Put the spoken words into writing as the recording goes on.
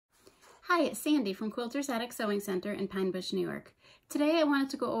Hi, it's Sandy from Quilter's Attic Sewing Center in Pine Bush, New York. Today I wanted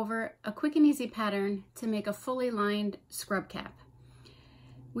to go over a quick and easy pattern to make a fully lined scrub cap.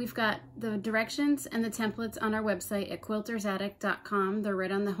 We've got the directions and the templates on our website at quiltersattic.com. They're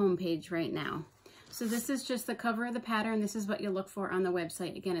right on the home page right now. So this is just the cover of the pattern. This is what you'll look for on the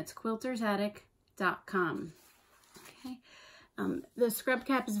website. Again, it's quiltersattic.com. Okay. The scrub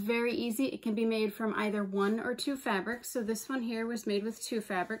cap is very easy. It can be made from either 1 or 2 fabrics. So this one here was made with 2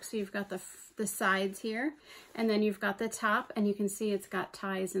 fabrics. So you've got the sides here, and then you've got the top, and you can see it's got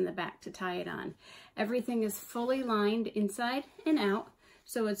ties in the back to tie it on. Everything is fully lined inside and out,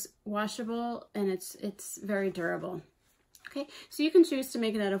 so it's washable and it's very durable. Okay, so you can choose to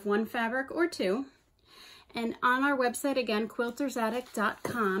make it out of 1 fabric or 2. And on our website, again,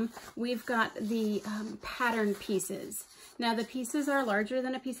 quiltersattic.com, we've got the pattern pieces. Now the pieces are larger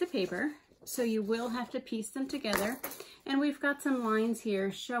than a piece of paper, so you will have to piece them together. And we've got some lines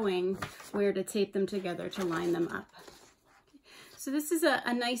here showing where to tape them together to line them up. So this is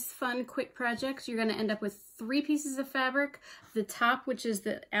a nice, fun, quick project. You're gonna end up with 3 pieces of fabric. The top, which is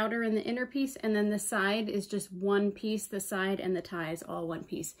the outer and the inner piece, and then the side is just 1 piece, the side and the ties, all 1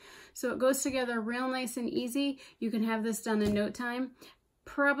 piece. So it goes together real nice and easy. You can have this done in no time.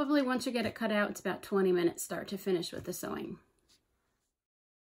 Probably once you get it cut out, it's about 20 minutes start to finish with the sewing.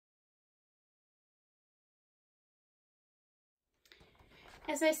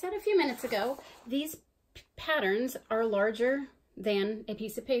 As I said a few minutes ago, these patterns are larger than a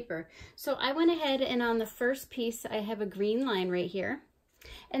piece of paper. So I went ahead and on the first piece, I have a green line right here.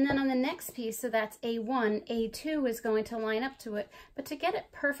 And then on the next piece, so that's A1, A2 is going to line up to it. But to get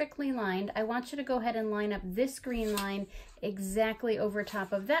it perfectly lined, I want you to go ahead and line up this green line exactly over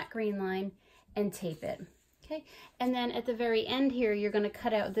top of that green line and tape it. Okay, and then at the very end here, you're going to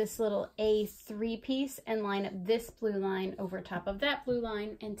cut out this little A3 piece and line up this blue line over top of that blue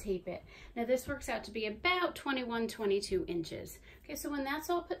line and tape it. Now this works out to be about 21, 22 inches. Okay, so when that's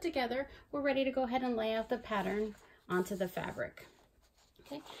all put together, we're ready to go ahead and lay out the pattern onto the fabric.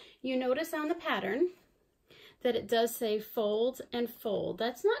 Okay, you notice on the pattern that it does say fold and fold.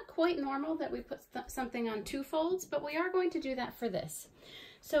 That's not quite normal that we put something on 2 folds, but we are going to do that for this.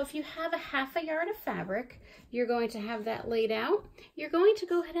 So if you have a ½ yard of fabric, you're going to have that laid out. You're going to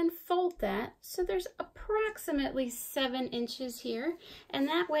go ahead and fold that. So there's approximately 7 inches here, and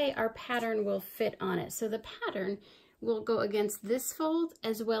that way our pattern will fit on it. So the pattern will go against this fold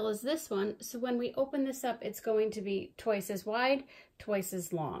as well as this one. So when we open this up, it's going to be twice as wide, twice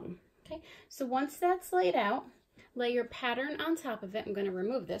as long. Okay, so once that's laid out, lay your pattern on top of it. I'm going to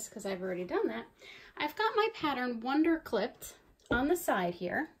remove this because I've already done that. I've got my pattern wonder clipped on the side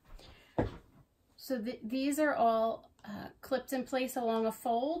here. So these are all clipped in place along a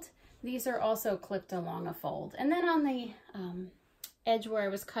fold. These are also clipped along a fold. And then on the edge where I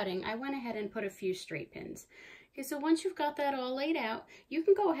was cutting, I went ahead and put a few straight pins. Okay, so once you've got that all laid out, you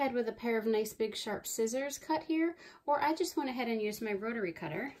can go ahead with a pair of nice big sharp scissors cut here, or I just went ahead and used my rotary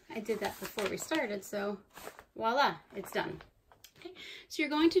cutter. I did that before we started, so voila, it's done. Okay, so you're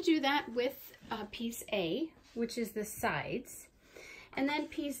going to do that with piece A, which is the sides. And then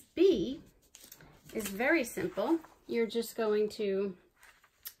piece B is very simple. You're just going to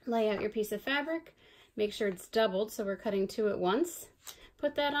lay out your piece of fabric, make sure it's doubled, so we're cutting 2 at once.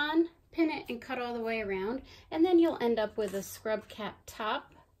 Put that on, pin it, and cut all the way around, and then you'll end up with a scrub cap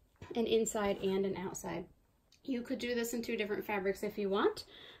top, an inside and an outside. You could do this in 2 different fabrics if you want.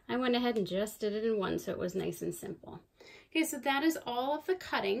 I went ahead and just did it in 1, so it was nice and simple. Okay, so that is all of the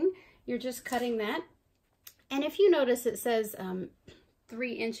cutting. You're just cutting that. And if you notice it says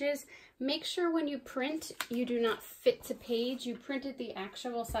 3 inches, make sure when you print, you do not fit to page. You printed the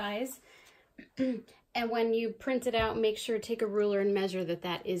actual size. And when you print it out, make sure to take a ruler and measure that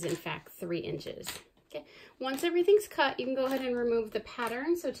that is in fact 3 inches. Okay. Once everything's cut, you can go ahead and remove the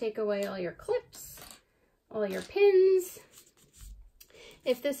pattern. So take away all your clips, all your pins.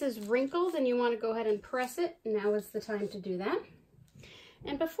 If this is wrinkled and you want to go ahead and press it, now is the time to do that.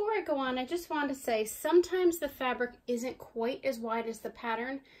 And before I go on, I just want to say sometimes the fabric isn't quite as wide as the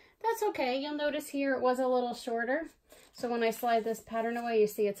pattern. That's okay. You'll notice here it was a little shorter. So when I slide this pattern away, you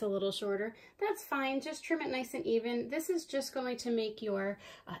see it's a little shorter. That's fine. Just trim it nice and even. This is just going to make your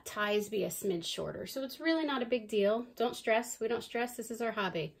ties be a smidge shorter. So it's really not a big deal. Don't stress. We don't stress. This is our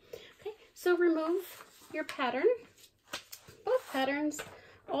hobby. Okay, so remove your pattern. Both patterns.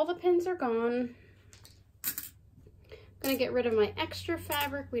 All the pins are gone. I'm going to get rid of my extra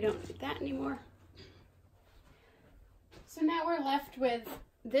fabric. We don't need that anymore. So now we're left with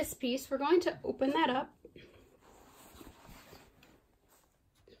this piece. We're going to open that up.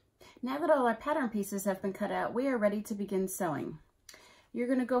 Now that all our pattern pieces have been cut out, we are ready to begin sewing. you're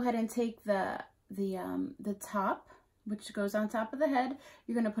going to go ahead and take the top, which goes on top of the head.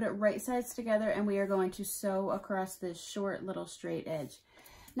 You're going to put it right sides together, and we are going to sew across this short little straight edge.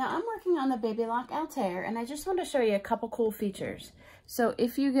 Now I'm working on the Baby Lock Altair, and I just want to show you a couple cool features. So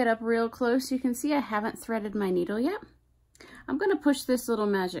if you get up real close, you can see I haven't threaded my needle yet. I'm going to push this little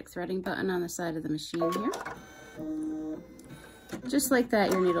magic threading button on the side of the machine here. Just like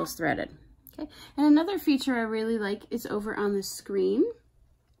that, your needle's threaded. Okay. And another feature I really like is over on the screen.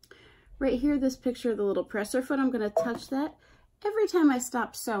 Right here, this picture of the little presser foot, I'm going to touch that. Every time I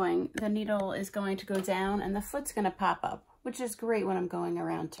stop sewing, the needle is going to go down and the foot's going to pop up, which is great when I'm going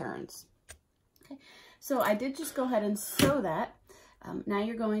around turns. Okay. So I did just go ahead and sew that. Now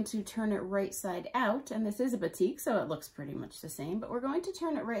you're going to turn it right side out, and this is a batik, so it looks pretty much the same, but we're going to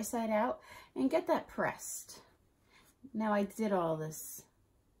turn it right side out and get that pressed. Now I did all this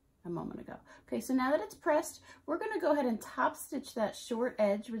a moment ago. Okay, so now that it's pressed, we're going to go ahead and top stitch that short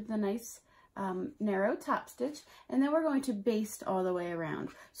edge with the nice narrow top stitch, and then we're going to baste all the way around.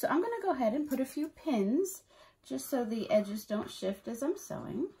 So I'm going to go ahead and put a few pins just so the edges don't shift as I'm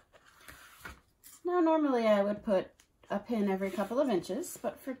sewing. Now normally I would put a pin every couple of inches,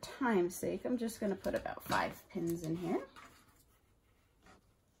 but for time's sake, I'm just going to put about 5 pins in here.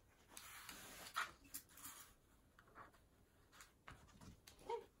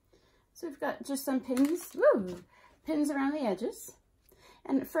 Okay. So we've got just some pins, pins around the edges.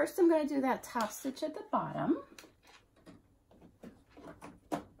 And first I'm going to do that top stitch at the bottom.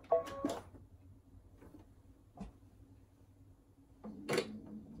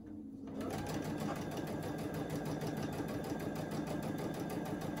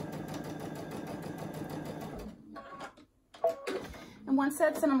 And once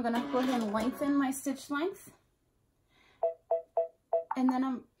that's done, I'm going to go ahead and lengthen my stitch length. And then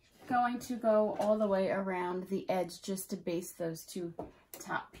I'm going to go all the way around the edge just to baste those 2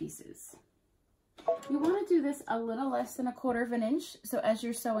 top pieces. You want to do this a little less than 1/4 of an inch, so as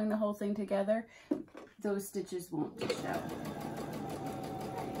you're sewing the whole thing together, those stitches won't show.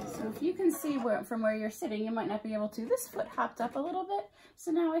 So if you can see from where you're sitting, you might not be able to. This foot hopped up a little bit,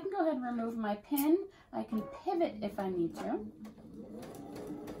 so now I can go ahead and remove my pin. I can pivot if I need to.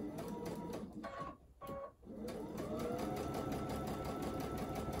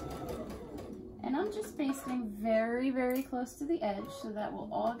 And I'm just basting very, very close to the edge so that will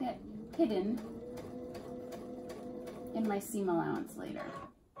all get hidden in my seam allowance later.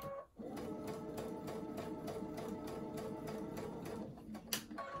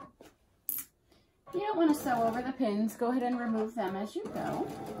 You don't want to sew over the pins. Go ahead and remove them as you go.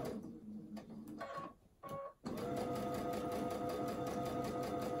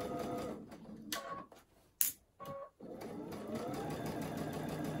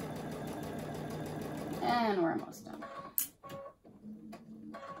 And we're almost done.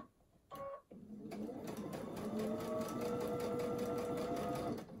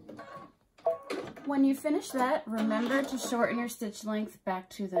 When you finish that, remember to shorten your stitch length back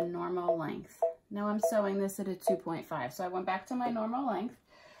to the normal length. Now I'm sewing this at a 2.5, so I went back to my normal length.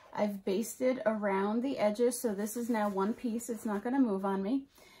 I've basted around the edges, so this is now one piece. It's not going to move on me.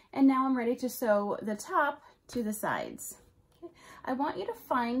 And now I'm ready to sew the top to the sides. Okay. I want you to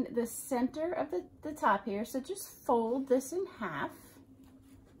find the center of the top here, so just fold this in half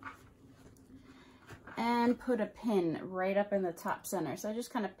and put a pin right up in the top center. So I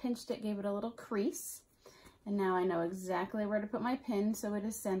just kind of pinched it, gave it a little crease, and now I know exactly where to put my pin so it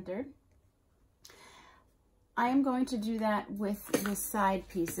is centered. I am going to do that with the side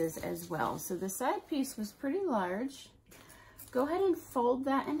pieces as well. So the side piece was pretty large. Go ahead and fold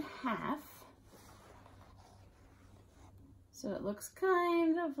that in half. So it looks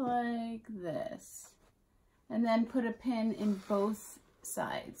kind of like this. And then put a pin in both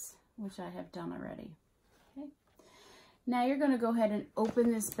sides, which I have done already. Okay. Now you're going to go ahead and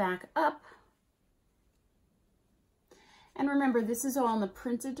open this back up. And remember, this is all in the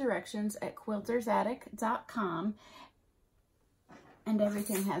printed directions at quiltersattic.com. And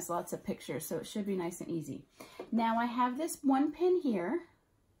everything has lots of pictures, so it should be nice and easy. Now I have this one pin here.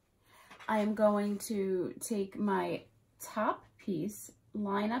 I am going to take my top piece,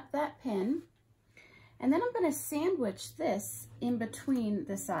 line up that pin, and then I'm going to sandwich this in between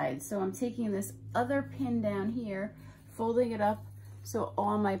the sides. So I'm taking this other pin down here, folding it up so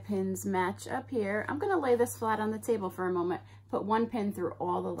all my pins match up here. I'm going to lay this flat on the table for a moment, put one pin through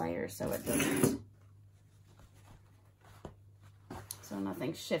all the layers so it doesn't, so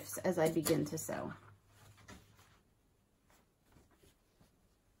nothing shifts as I begin to sew.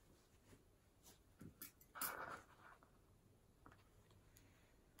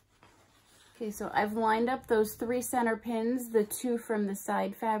 Okay, so I've lined up those 3 center pins, the 2 from the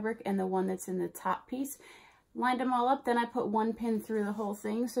side fabric and the one that's in the top piece. Lined them all up, then I put 1 pin through the whole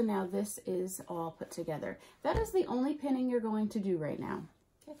thing, so now this is all put together. That is the only pinning you're going to do right now.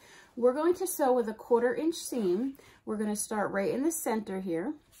 Okay. We're going to sew with a 1/4 inch seam. We're going to start right in the center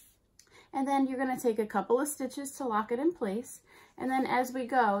here, and then you're going to take a couple of stitches to lock it in place, and then as we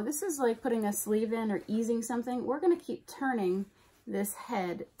go, this is like putting a sleeve in or easing something. We're going to keep turning this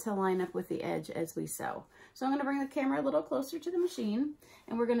head to line up with the edge as we sew. So I'm going to bring the camera a little closer to the machine,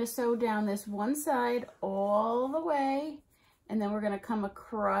 and we're going to sew down this one side all the way, and then we're going to come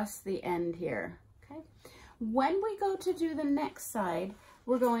across the end here. Okay. When we go to do the next side,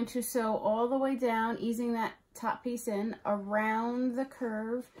 we're going to sew all the way down, easing that top piece in around the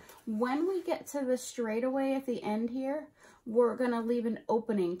curve. When we get to the straightaway at the end here, we're going to leave an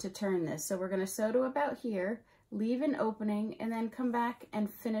opening to turn this. So we're going to sew to about here, leave an opening, and then come back and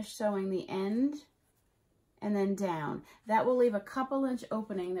finish sewing the end and then down. That will leave a couple inch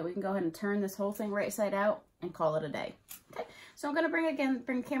opening that we can go ahead and turn this whole thing right side out and call it a day. Okay, so I'm going to bring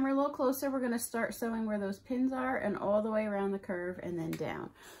the camera a little closer. We're going to start sewing where those pins are and all the way around the curve and then down.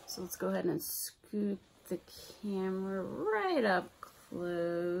 So let's go ahead and scoot the camera right up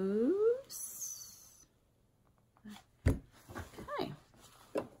close. Okay.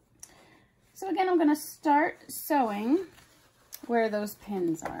 So again, I'm going to start sewing where those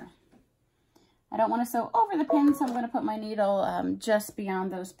pins are. I don't want to sew over the pins, so I'm going to put my needle just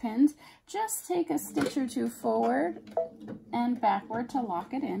beyond those pins. Just take a stitch or 2 forward and backward to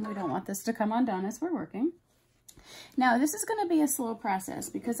lock it in. We don't want this to come undone as we're working. Now, this is going to be a slow process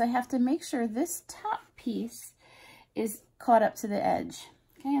because I have to make sure this top piece is caught up to the edge.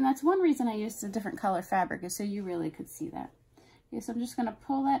 Okay, and that's one reason I used a different color fabric, is so you really could see that. Okay, so I'm just going to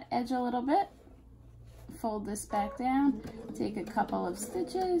pull that edge a little bit, fold this back down, take a couple of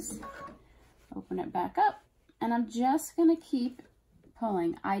stitches, open it back up, and I'm just going to keep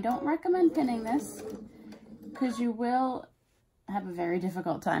pulling. I don't recommend pinning this because you will have a very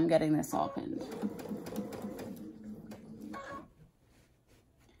difficult time getting this all pinned.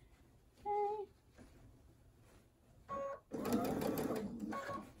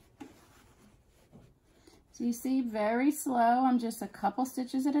 So you see, very slow. I'm just a couple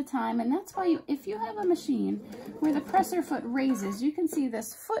stitches at a time, and that's why if you have a machine where the presser foot raises, you can see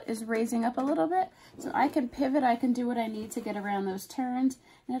this foot is raising up a little bit, so I can pivot, I can do what I need to get around those turns,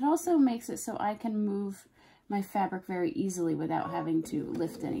 and it also makes it so I can move my fabric very easily without having to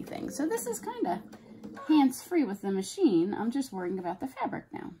lift anything. So this is kind of hands-free with the machine. I'm just worrying about the fabric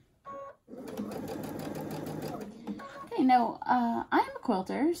now. Okay, now I'm a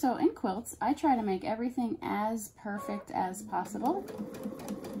quilter, so in quilts, I try to make everything as perfect as possible.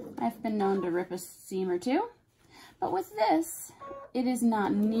 I've been known to rip a seam or 2, but with this, it is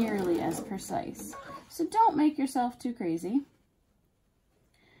not nearly as precise. So don't make yourself too crazy.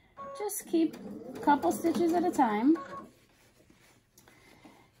 Just keep a couple stitches at a time.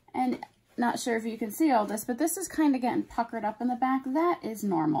 And not sure if you can see all this, but this is kind of getting puckered up in the back. That is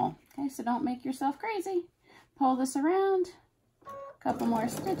normal. Okay, so don't make yourself crazy. Pull this around, a couple more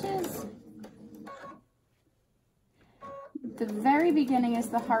stitches. The very beginning is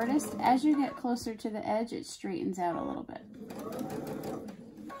the hardest. As you get closer to the edge, it straightens out a little bit.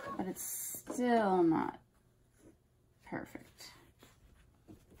 But it's still not perfect.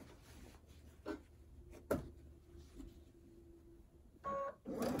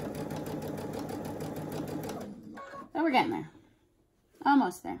 So we're getting there.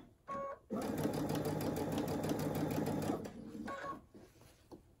 Almost there.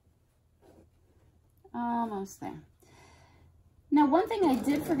 Almost there. Now, one thing I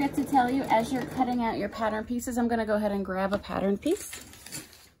did forget to tell you, as you're cutting out your pattern pieces, I'm going to go ahead and grab a pattern piece.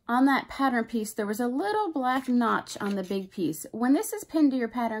 On that pattern piece, there was a little black notch on the big piece. When this is pinned to your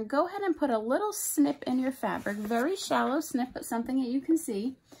pattern, go ahead and put a little snip in your fabric, very shallow snip, but something that you can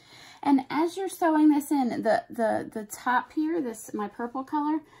see. And as you're sewing this in, the top here, my purple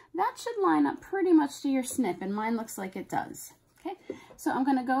color, that should line up pretty much to your snip, and mine looks like it does. Okay, so I'm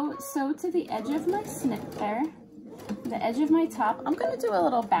going to go sew to the edge of my snip there, the edge of my top. I'm going to do a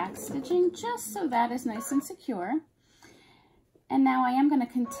little back stitching just so that is nice and secure. And now I am going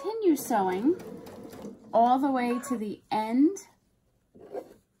to continue sewing all the way to the end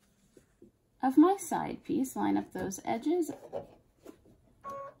of my side piece. Line up those edges.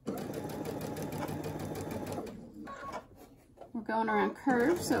 We're going around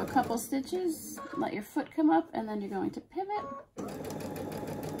curves, so a couple stitches, let your foot come up, and then you're going to pivot.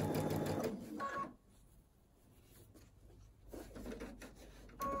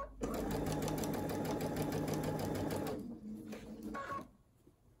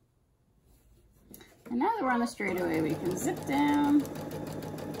 that we're on the straightaway, we can zip down.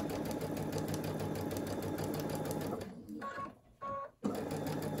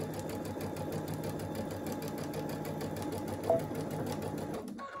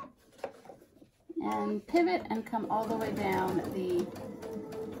 And pivot and come all the way down the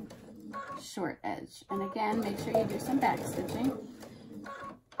short edge. And again, make sure you do some back stitching.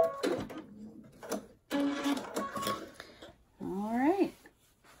 All right,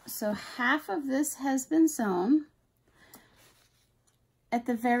 so half of this has been sewn. At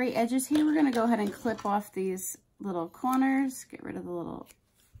the very edges here, we're gonna go ahead and clip off these little corners, get rid of the little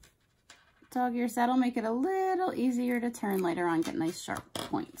dog ears. That'll make it a little easier to turn later on, get nice sharp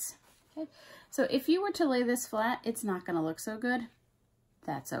points. Okay. So if you were to lay this flat, it's not gonna look so good.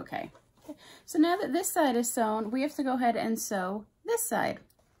 That's okay. Okay. So now that this side is sewn, we have to go ahead and sew this side.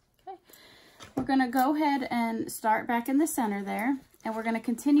 Okay. We're gonna go ahead and start back in the center there, and we're gonna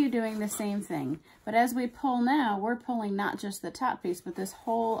continue doing the same thing. But as we pull now, we're pulling not just the top piece, but this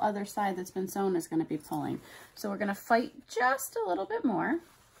whole other side that's been sewn is gonna be pulling. So we're gonna fight just a little bit more,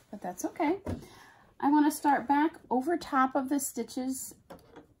 but that's okay. I wanna start back over top of the stitches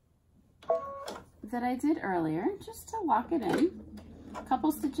that I did earlier, just to lock it in. A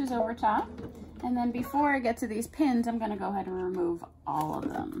couple stitches over top, and then before I get to these pins, I'm going to go ahead and remove all of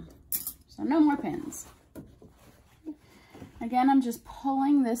them. So no more pins. Again, I'm just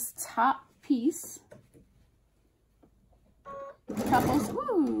pulling this top piece,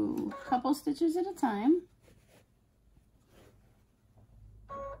 couple stitches at a time,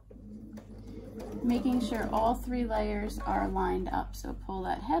 making sure all 3 layers are lined up. So pull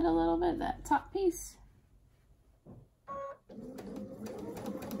that head a little bit, that top piece.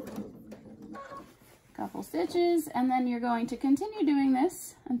 Couple stitches, and then you're going to continue doing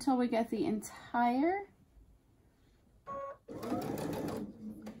this until we get the entire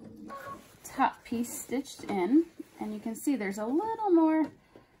top piece stitched in. And you can see there's a little more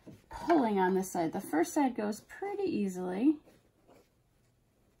pulling on this side. The first side goes pretty easily.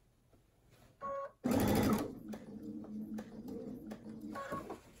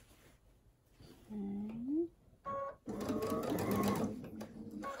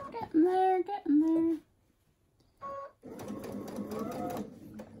 Getting there, getting there.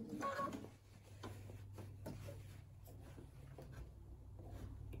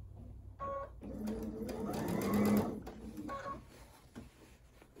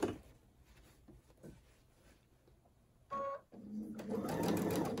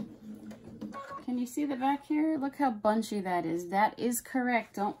 Can you see the back here? Look how bunchy that is. That is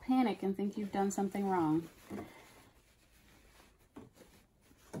correct. Don't panic and think you've done something wrong.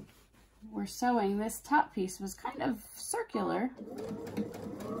 We're sewing, this top piece was kind of circular,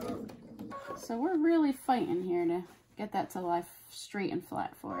 so we're really fighting here to get that to lie straight and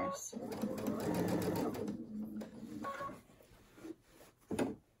flat for us.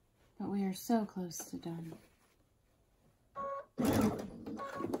 But we are so close to done.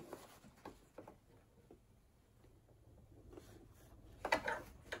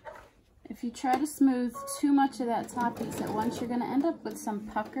 If you try to smooth too much of that top piece at once, you're going to end up with some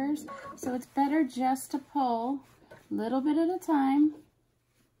puckers. So it's better just to pull a little bit at a time.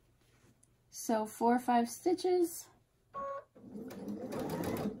 So 4 or 5 stitches.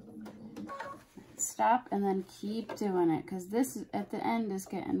 Stop and then keep doing it, because this at the end is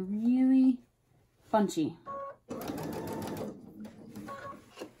getting really bunchy.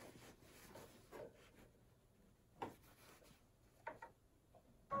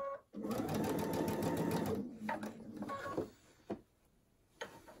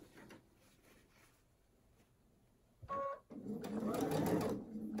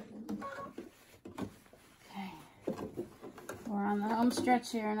 We're on the home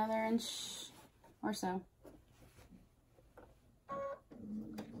stretch here, another inch or so.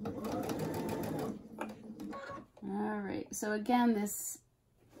 All right, so again, this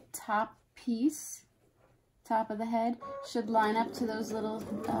top piece, top of the head, should line up to those little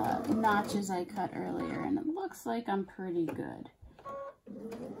notches I cut earlier, and it looks like I'm pretty good.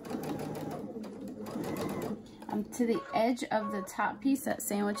 I'm to the edge of the top piece that's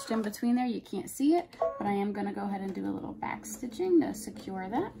sandwiched in between there. You can't see it, but I am going to go ahead and do a little back stitching to secure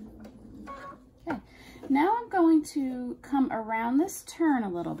that. Okay, now I'm going to come around this turn a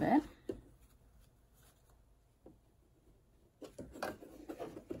little bit.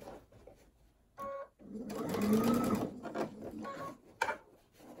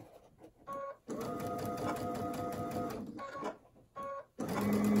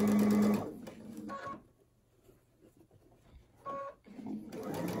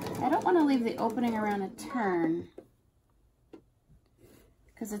 I don't want to leave the opening around a turn,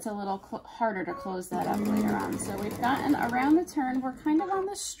 because it's a little harder to close that up later on. So we've gotten around the turn. We're kind of on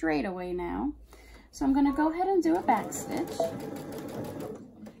the straightaway now. So I'm going to go ahead and do a back stitch.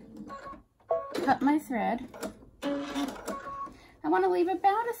 Cut my thread. I want to leave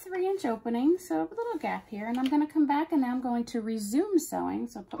about a 3-inch opening, so a little gap here, and I'm going to come back and now I'm going to resume sewing.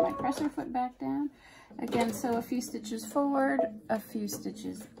 So I'll put my presser foot back down. Again, sew a few stitches forward, a few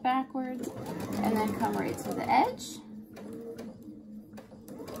stitches backwards, and then come right to the edge.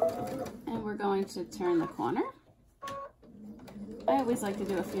 And we're going to turn the corner. I always like to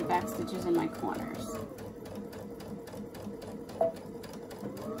do a few back stitches in my corners.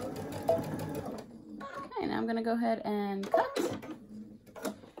 Okay, now I'm going to go ahead and cut.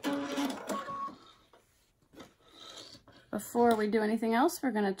 Before we do anything else,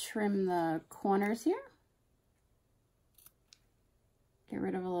 we're going to trim the corners here. Get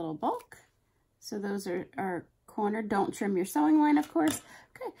rid of a little bulk. So those are cornered. Don't trim your sewing line, of course.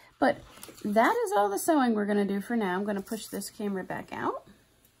 Okay, but that is all the sewing we're going to do for now. I'm going to push this camera back out.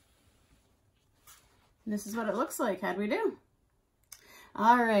 And this is what it looks like. How'd we do?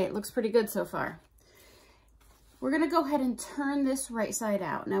 All right, looks pretty good so far. We're going to go ahead and turn this right side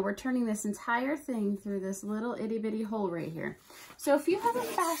out. Now we're turning this entire thing through this little itty bitty hole right here. So if you have a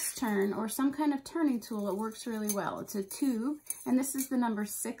fast turn or some kind of turning tool, it works really well. It's a tube, and this is the number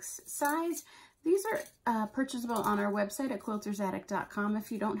 6 size. These are purchasable on our website at quiltersaddict.com.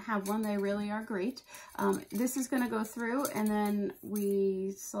 If you don't have one, they really are great. This is going to go through, and then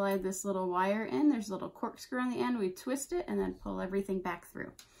we slide this little wire in. There's a little corkscrew on the end. We twist it and then pull everything back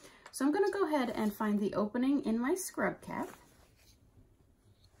through. So I'm going to go ahead and find the opening in my scrub cap.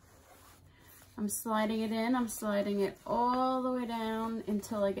 I'm sliding it in. I'm sliding it all the way down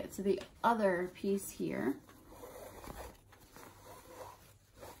until I get to the other piece here.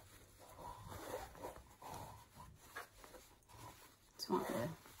 Just want to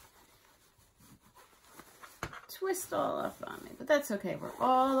twist all up on me, but that's okay. We're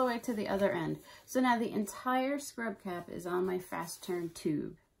all the way to the other end. So now the entire scrub cap is on my fast turn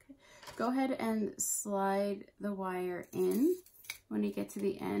tube. Go ahead and slide the wire in. When you get to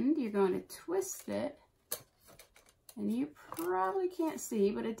the end, you're going to twist it, and you probably can't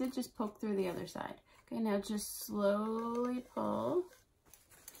see, but it did just poke through the other side. Okay, now just slowly pull.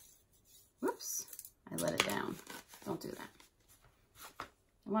 Whoops, I let it down. Don't do that.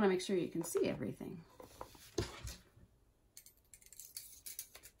 I want to make sure you can see everything.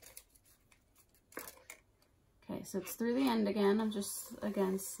 Okay, so it's through the end again. I'm just,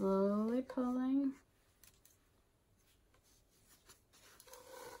 again, slowly pulling.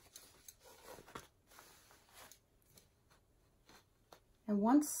 And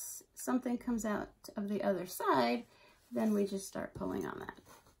once something comes out of the other side, then we just start pulling on that.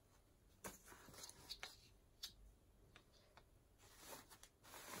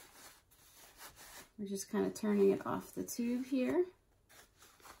 We're just kind of turning it off the tube here.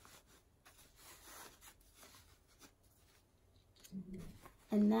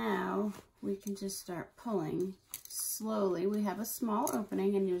 And now we can just start pulling slowly. We have a small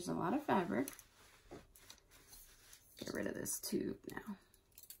opening and there's a lot of fabric. Get rid of this tube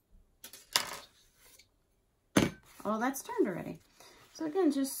now. Oh, that's turned already. So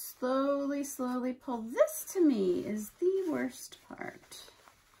again, just slowly, slowly pull. This to me is the worst part.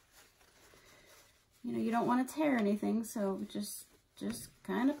 You know, you don't want to tear anything, so just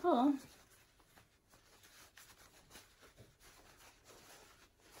kind of pull.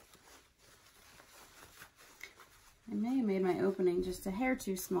 I may have made my opening just a hair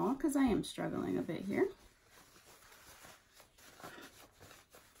too small because I am struggling a bit here.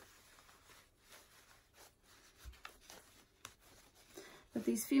 But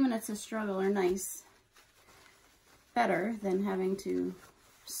these few minutes of struggle are nice. Better than having to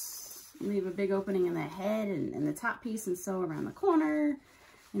leave a big opening in the head and the top piece and sew around the corner,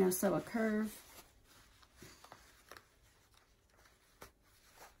 you know, sew a curve.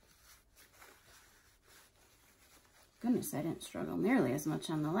 Goodness, I didn't struggle nearly as much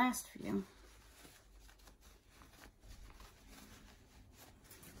on the last few.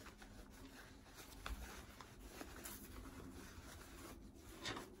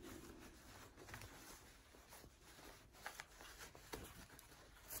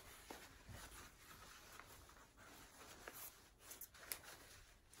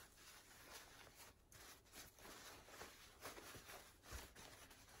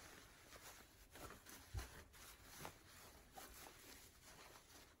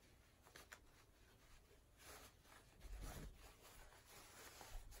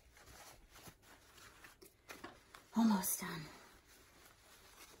 Almost done.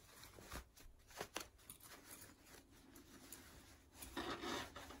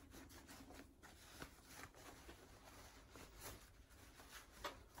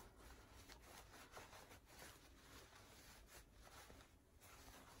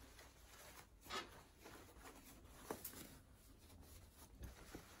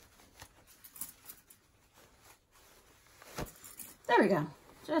 There we go.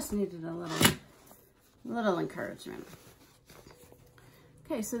 Just needed a little encouragement.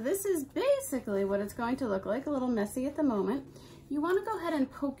 Okay, so this is basically what it's going to look like, a little messy at the moment. You want to go ahead and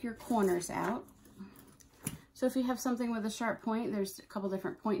poke your corners out. So if you have something with a sharp point, there's a couple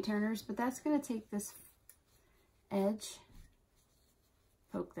different point turners, but that's going to take this edge,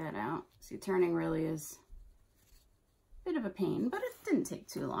 poke that out. See, turning really is a bit of a pain, but it didn't take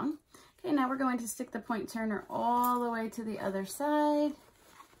too long. Okay, now we're going to stick the point turner all the way to the other side,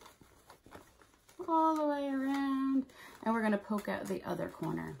 all the way around, and we're going to poke out the other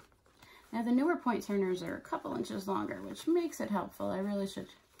corner. Now the newer point turners are a couple inches longer, which makes it helpful. I really should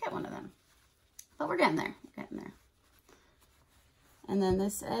get one of them, but we're getting there, And then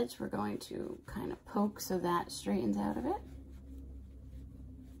this edge, we're going to kind of poke so that straightens out of it.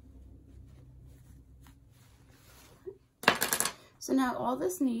 So now all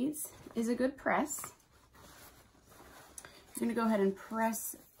this needs is a good press. You're going to go ahead and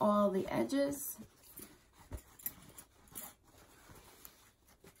press all the edges.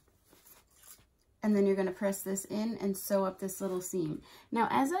 And then you're going to press this in and sew up this little seam. Now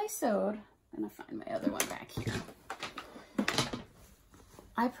as I sewed, I'm going to find my other one back here.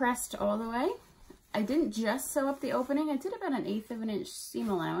 I pressed all the way. I didn't just sew up the opening. I did about 1/8 of an inch seam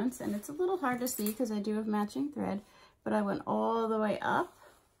allowance, and it's a little hard to see because I do have matching thread, but I went all the way up,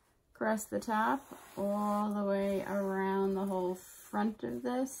 across the top, all the way around the whole front of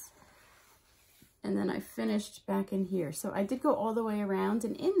this, and then I finished back in here. So I did go all the way around,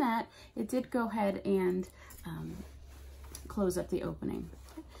 and in that, it did go ahead and close up the opening.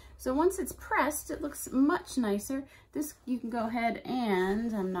 So once it's pressed, it looks much nicer. This, you can go ahead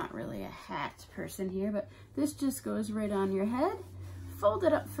and, I'm not really a hat person here, but this just goes right on your head. Fold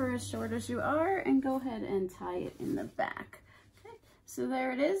it up for as short as you are and go ahead and tie it in the back. Okay, so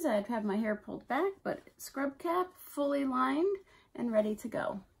there it is. I'd have my hair pulled back, but scrub cap, fully lined and ready to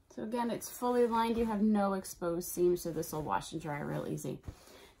go. So again, it's fully lined. You have no exposed seams, so this will wash and dry real easy.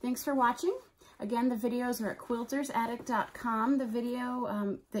 Thanks for watching. Again, the videos are at quiltersaddict.com, the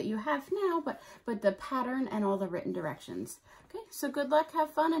video that you have now, but the pattern and all the written directions. Okay, so good luck, have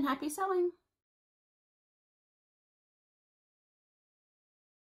fun, and happy sewing.